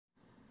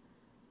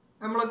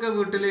നമ്മളൊക്കെ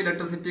വീട്ടിൽ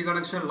electricity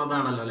connection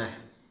ഉള്ളതാണല്ലോ അല്ലേ.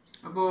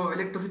 അപ്പോൾ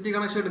ഇലക്ട്രിസിറ്റി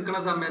കണക്ഷൻ എടുക്കുന്ന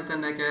സമയത്ത്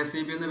തന്നെ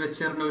KSEB എന്ന്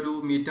വെച്ചേരുന്ന ഒരു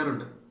മീറ്റർ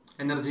ഉണ്ട്,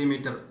 എനർജി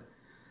മീറ്റർ.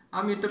 ആ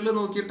മീറ്ററിൽ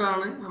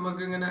നോക്കിയിട്ടാണ്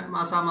നമുക്ക് ഇങ്ങനെ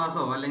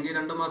മാസാമാസമോ അല്ലെങ്കിൽ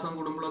 2 മാസം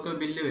കൂടുമ്പോഴൊക്കെ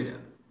ബില്ല് വരിക.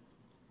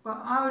 അപ്പോൾ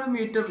ആ ഒരു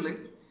മീറ്ററിൽ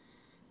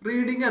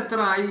റീഡിങ് എത്ര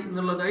ആയി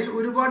എന്നുള്ളത്, അതിൽ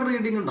ഒരുപാട്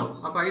റീഡിങ് ഉണ്ടാവും.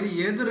 അപ്പോൾ അതിൽ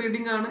ഏത്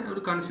റീഡിംഗ് ആണ്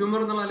ഒരു കൺസ്യൂമർ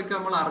എന്നുള്ള നിലയ്ക്ക്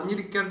നമ്മൾ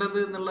അറിഞ്ഞിരിക്കേണ്ടത്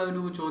എന്നുള്ള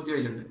ഒരു ചോദ്യം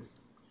അതിലുണ്ട്.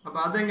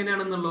 അപ്പോൾ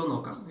അതെങ്ങനെയാണെന്നുള്ളത്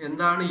നോക്കാം.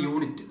 എന്താണ്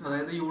യൂണിറ്റ്,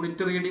 അതായത്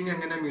യൂണിറ്റ് റീഡിംഗ്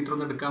എങ്ങനെ മീറ്ററിൽ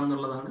നിന്ന് എടുക്കാം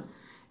എന്നുള്ളതാണ്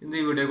ഇന്ന്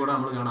ഈ വീഡിയോ കൂടെ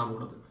നമ്മൾ കാണാൻ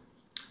പോകുന്നത്.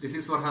 This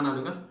is Farhan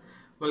ആലുകൾ.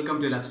 Welcome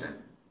to life style.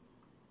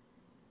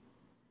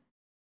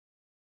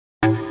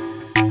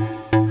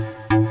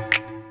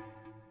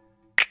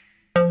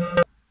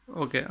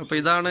 Okay, അപ്പോൾ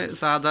ഇതാണ്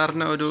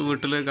സാധാരണ ഒരു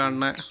വീട്ടിൽ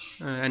കാണുന്ന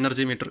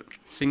energy meter.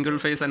 Single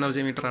phase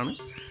energy മീറ്ററാണ്.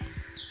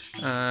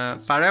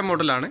 പഴയ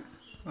മോഡലാണ്.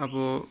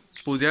 അപ്പോൾ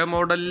പുതിയ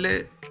മോഡലിൽ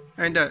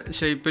അതിൻ്റെ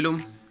ഷേപ്പിലും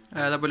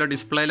അതേപോലെ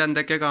ഡിസ്പ്ലേയിൽ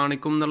എന്തൊക്കെ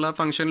കാണിക്കും എന്നുള്ള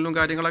ഫംഗ്ഷനിലും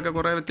കാര്യങ്ങളൊക്കെ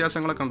കുറേ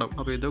വ്യത്യാസങ്ങളൊക്കെ ഉണ്ടാവും.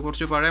 അപ്പോൾ ഇത്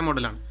കുറച്ച് പഴയ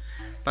മോഡലാണ്.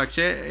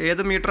 പക്ഷേ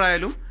ഏത് മീറ്റർ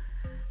ആയാലും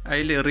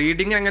അതിൽ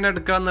റീഡിങ് എങ്ങനെ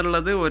എടുക്കുക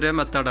എന്നുള്ളത് ഒരേ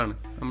മെത്തേഡാണ്.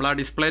 നമ്മൾ ആ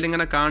ഡിസ്പ്ലേയിൽ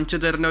ഇങ്ങനെ കാണിച്ചു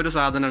തരുന്ന ഒരു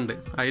സാധനമുണ്ട്,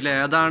 അതിൽ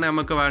ഏതാണ്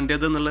നമുക്ക്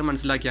വേണ്ടത് എന്നുള്ളത്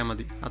മനസ്സിലാക്കിയാൽ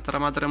മതി.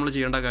 അത്രമാത്രമേ നമ്മൾ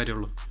ചെയ്യേണ്ട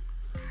കാര്യമുള്ളൂ.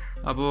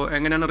 അപ്പോൾ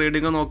എങ്ങനെയാണ്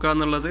റീഡിങ് നോക്കുക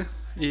എന്നുള്ളത്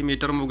ഈ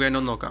മീറ്റർ മുഖേന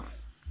ഒന്ന് നോക്കാം.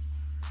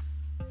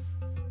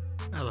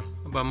 അതാ,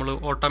 അപ്പോൾ നമ്മൾ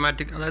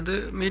ഓട്ടോമാറ്റിക്, അതായത്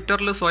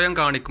മീറ്ററിൽ സ്വയം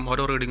കാണിക്കും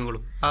ഓരോ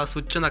റീഡിങ്ങുകളും. ആ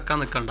സ്വിച്ച് നക്കാൻ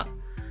നിൽക്കണ്ട.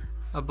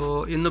 അപ്പോൾ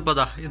ഇന്നിപ്പോൾ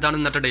ഇതാണ്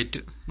ഇന്നത്തെ ഡേറ്റ്,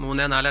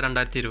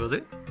 3/4/2020.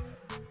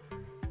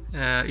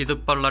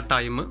 ഇതിപ്പോൾ ഉള്ള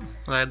ടൈം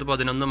അതായത്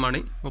 11 മണി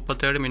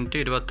 37 മിനിറ്റ്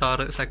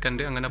 26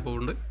 സെക്കൻഡ് അങ്ങനെ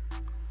പോകുന്നുണ്ട്.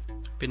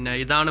 പിന്നെ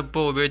ഇതാണ്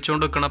ഇപ്പോൾ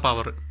ഉപയോഗിച്ചുകൊണ്ടിരിക്കുന്ന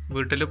പവർ,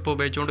 വീട്ടിലിപ്പോൾ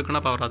ഉപയോഗിച്ചുകൊണ്ടിരിക്കുന്ന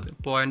പവർ. അത്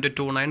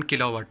 0.29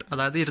 kW,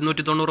 അതായത്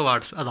 290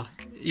 വാട്ട്സ്.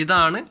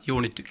 ഇതാണ്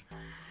യൂണിറ്റ്.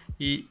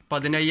 ഈ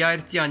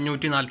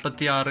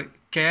 15546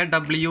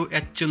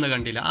 kWh എന്ന്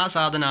കണ്ടില്ല, ആ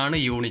സാധനമാണ്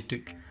യൂണിറ്റ്.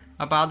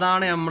 അപ്പോൾ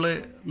അതാണ് നമ്മൾ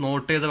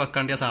നോട്ട് ചെയ്ത്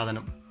വെക്കേണ്ട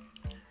സാധനം.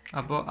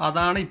 അപ്പോൾ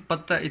അതാണ്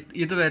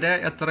ഇതുവരെ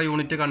എത്ര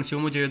യൂണിറ്റ്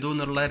കൺസ്യൂം ചെയ്തു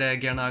എന്നുള്ള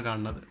രേഖയാണ് ആ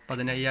കാണുന്നത്.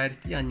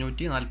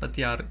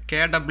 15546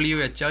 kWh.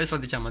 അത്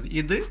ശ്രദ്ധിച്ചാൽ മതി.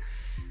 ഇത്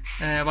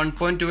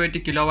 1.28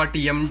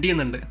 kW MD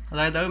എന്നുണ്ട്,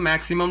 അതായത് അത്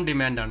മാക്സിമം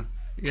ഡിമാൻഡാണ്.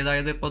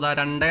 അതായത് ഇപ്പോൾ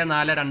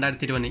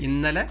 2/4/2020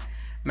 ഇന്നലെ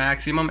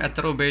മാക്സിമം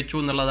എത്ര ഉപയോഗിച്ചു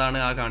എന്നുള്ളതാണ്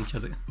ആ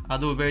കാണിച്ചത്.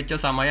 അത് ഉപയോഗിച്ച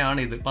സമയമാണ്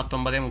ഇത്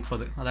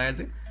 19:30,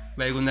 അതായത്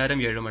വൈകുന്നേരം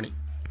 7 മണി.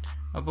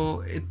 അപ്പോൾ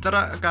ഇത്ര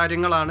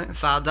കാര്യങ്ങളാണ്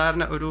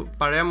സാധാരണ ഒരു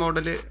പഴയ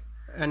മോഡൽ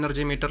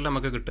എനർജി മീറ്ററിൽ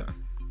നമുക്ക് കിട്ടുക.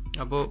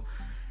 അപ്പോൾ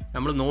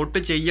നമ്മൾ നോട്ട്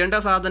ചെയ്യേണ്ട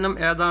സാധനം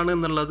ഏതാണ്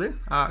എന്നുള്ളത്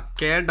ആ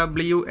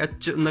kWh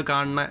എന്ന്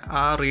കാണുന്ന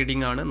ആ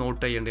റീഡിംഗ് ആണ്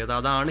നോട്ട് ചെയ്യേണ്ടത്.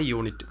 അതാണ്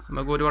യൂണിറ്റ്.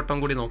 നമുക്ക് ഒരു വട്ടം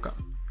കൂടി നോക്കാം.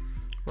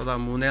 അപ്പോൾ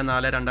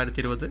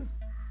 3/4/2020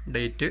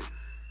 ഡേറ്റ്,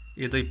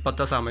 ഇത്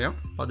ഇപ്പോഴത്തെ സമയം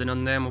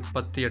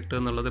 11:38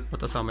 എന്നുള്ളത്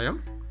ഇപ്പോഴത്തെ സമയം.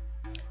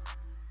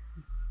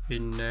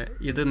 പിന്നെ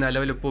ഇത്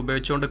നിലവിലിപ്പോൾ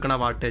ഉപയോഗിച്ചുകൊണ്ടിരിക്കുന്ന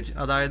വാട്ടേജ്,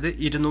 അതായത്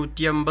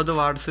 280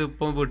 വാട്ട്സ്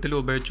ഇപ്പോൾ വീട്ടിൽ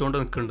ഉപയോഗിച്ചുകൊണ്ട്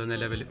നിൽക്കുന്നുണ്ട്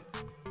നിലവിൽ.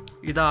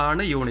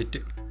 ഇതാണ്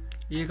യൂണിറ്റ്.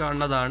 ഈ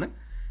കാണുന്നതാണ്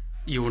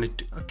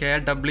യൂണിറ്റ്.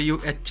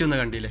 kWh എന്ന്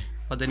കണ്ടില്ലേ,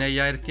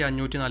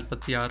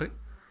 15546.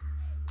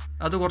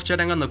 അത് കുറച്ച്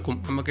നേരം നിൽക്കും,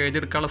 നമുക്ക്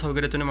എഴുതിയെടുക്കാനുള്ള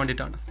സൗകര്യത്തിന്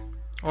വേണ്ടിയിട്ടാണ്.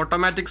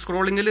 ഓട്ടോമാറ്റിക്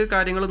സ്ക്രോളിങ്ങിൽ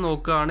കാര്യങ്ങൾ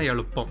നോക്കുകയാണ്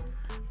എളുപ്പം.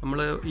 നമ്മൾ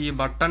ഈ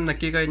ബട്ടൺ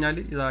നെക്കി കഴിഞ്ഞാൽ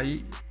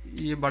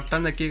ഈ ബട്ടൺ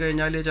നെക്കി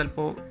കഴിഞ്ഞാൽ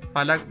ചിലപ്പോൾ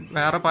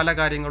വേറെ പല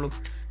കാര്യങ്ങളും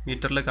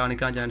മീറ്ററിൽ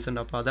കാണിക്കാൻ ചാൻസ്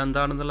ഉണ്ട്. അപ്പോൾ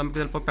അതെന്താണെന്നുള്ള നമുക്ക്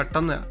ചിലപ്പോൾ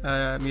പെട്ടെന്ന്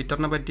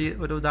മീറ്ററിനെ പറ്റി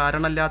ഒരു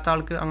ധാരണ ഇല്ലാത്ത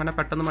ആൾക്ക് അങ്ങനെ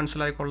പെട്ടെന്ന്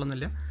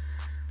മനസ്സിലായിക്കൊള്ളുന്നില്ല.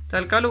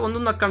 തൽക്കാലം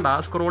ഒന്നും നിൽക്കണ്ട, ആ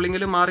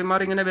സ്ക്രോളിങ്ങിൽ മാറി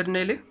മാറി ഇങ്ങനെ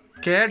വരുന്നതിൽ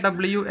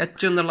kWh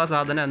എന്നുള്ള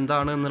സാധനം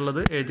എന്താണ് എന്നുള്ളത്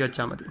എഴുതി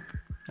വെച്ചാൽ മതി.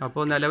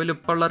 അപ്പോൾ നിലവിൽ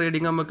ഇപ്പോൾ ഉള്ള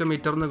റീഡിങ് നമുക്ക്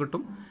മീറ്ററിൽ നിന്ന്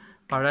കിട്ടും.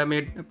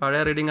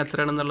 പഴയ റീഡിങ്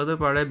എത്രയാണെന്നുള്ളത്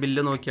പഴയ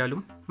ബില്ല് നോക്കിയാലും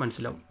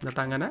മനസ്സിലാവും.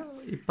 എന്നിട്ട് അങ്ങനെ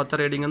ഇപ്പോഴത്തെ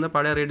റീഡിങ്ങിൽ നിന്ന്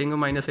പഴയ റീഡിങ്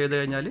മൈനസ് ചെയ്ത്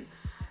കഴിഞ്ഞാൽ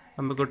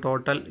നമുക്ക്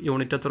ടോട്ടൽ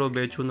യൂണിറ്റ് എത്ര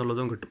ഉപയോഗിച്ചു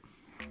എന്നുള്ളതും കിട്ടും.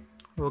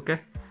 ഓക്കെ,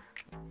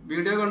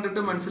 വീഡിയോ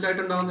കണ്ടിട്ട്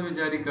മനസ്സിലായിട്ടുണ്ടാവുമെന്ന്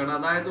വിചാരിക്കുകയാണ്.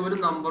 അതായത് ഒരു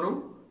നമ്പറും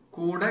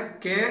കൂടെ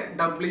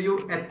kWh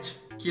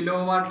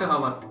കിലോവാട്ട്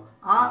ഹവർ,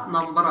 ആ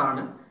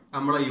നമ്പറാണ്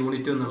നമ്മളെ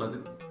യൂണിറ്റ് എന്നുള്ളത്.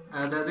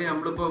 അതായത്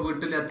നമ്മളിപ്പോൾ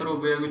വീട്ടിൽ എത്ര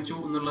ഉപയോഗിച്ചു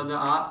എന്നുള്ളത്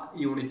ആ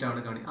യൂണിറ്റ് ആണ്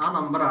ആ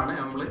നമ്പറാണ്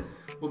നമ്മൾ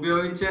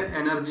ഉപയോഗിച്ച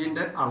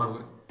എനർജീൻ്റെ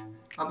അളവ്.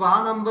 അപ്പോൾ ആ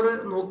നമ്പർ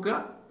നോക്കുക,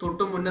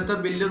 തൊട്ട് മുന്നത്തെ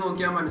ബില്ല്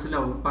നോക്കിയാൽ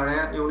മനസ്സിലാവും പഴയ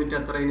യൂണിറ്റ്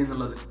എത്രയാണ്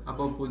എന്നുള്ളത്.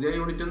 അപ്പോൾ പുതിയ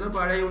യൂണിറ്റിൽ നിന്ന്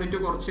പഴയ യൂണിറ്റ്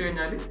കുറച്ച്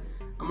കഴിഞ്ഞാൽ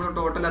നമ്മൾ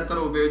ടോട്ടൽ എത്ര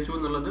ഉപയോഗിച്ചു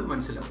എന്നുള്ളത്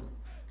മനസ്സിലാവും.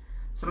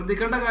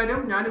 ശ്രദ്ധിക്കേണ്ട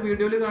കാര്യം, ഞാൻ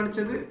വീഡിയോയിൽ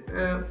കാണിച്ചത്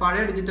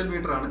പഴയ ഡിജിറ്റൽ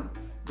മീറ്ററാണ്.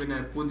 പിന്നെ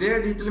പുതിയ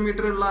ഡിജിറ്റൽ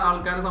മീറ്റർ ഉള്ള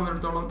ആൾക്കാരെ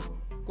സംബന്ധിച്ചിടത്തോളം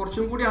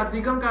കുറച്ചും കൂടി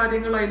അധികം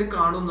കാര്യങ്ങൾ അതിൽ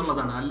കാണും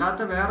എന്നുള്ളതാണ്,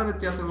 അല്ലാത്ത വേറെ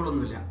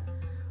വ്യത്യാസങ്ങളൊന്നുമില്ല.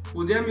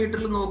 പുതിയ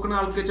മീറ്ററിൽ നോക്കുന്ന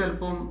ആൾക്ക്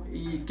ചിലപ്പം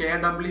ഈ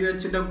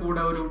kWhന്റെ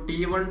കൂടെ ഒരു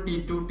T1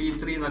 T2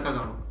 T3 എന്നൊക്കെ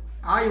കാണും.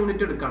 ആ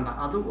യൂണിറ്റ് എടുക്കണ്ട,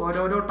 അത്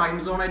ഓരോരോ ടൈം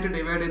സോണായിട്ട്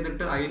ഡിവൈഡ്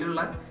ചെയ്തിട്ട്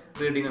അതിലുള്ള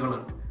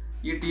റീഡിങ്ങുകളാണ്.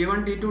 ഈ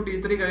T1 T2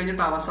 T3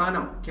 കഴിഞ്ഞിട്ട്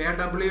അവസാനം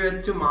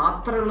kWh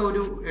മാത്രമുള്ള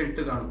ഒരു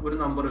എഴുത്ത് കാണും, ഒരു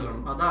നമ്പർ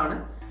കാണും. അതാണ്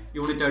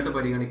യൂണിറ്റ് ആയിട്ട്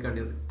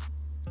പരിഗണിക്കേണ്ടത്.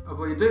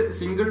 അപ്പോൾ ഇത്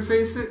സിംഗിൾ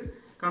ഫേസ്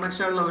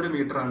കണക്ഷൻ ഉള്ള ഒരു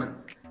മീറ്ററാണ്.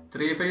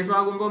 3 ഫേസ്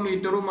ആകുമ്പോൾ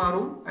മീറ്ററും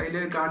മാറും, അതിൽ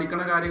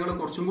കാണിക്കുന്ന കാര്യങ്ങൾ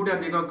കുറച്ചും കൂടി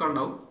അധികമൊക്കെ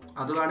ഉണ്ടാവും.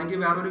 അത് വേണമെങ്കിൽ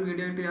വേറൊരു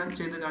വീഡിയോ ആയിട്ട് ഞാൻ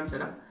ചെയ്ത് കാണിച്ചു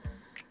തരാം.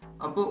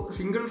 അപ്പോൾ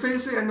സിംഗിൾ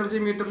ഫേസ് എനർജി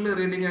മീറ്ററിൽ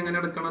റീഡിങ് എങ്ങനെ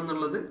എടുക്കണം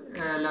എന്നുള്ളത്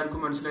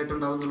എല്ലാവർക്കും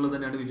മനസ്സിലായിട്ടുണ്ടാവും എന്നുള്ളത്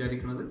തന്നെയാണ്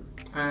വിചാരിക്കുന്നത്.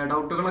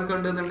 ഡൗട്ടുകളൊക്കെ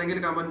ഉണ്ടെന്നുണ്ടെങ്കിൽ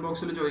കമന്റ്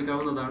ബോക്സിൽ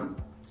ചോദിക്കാവുന്നതാണ്.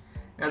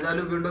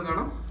 ഏതായാലും വീണ്ടും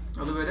കാണാം.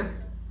 അതുവരെ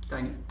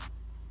താങ്ക് യു.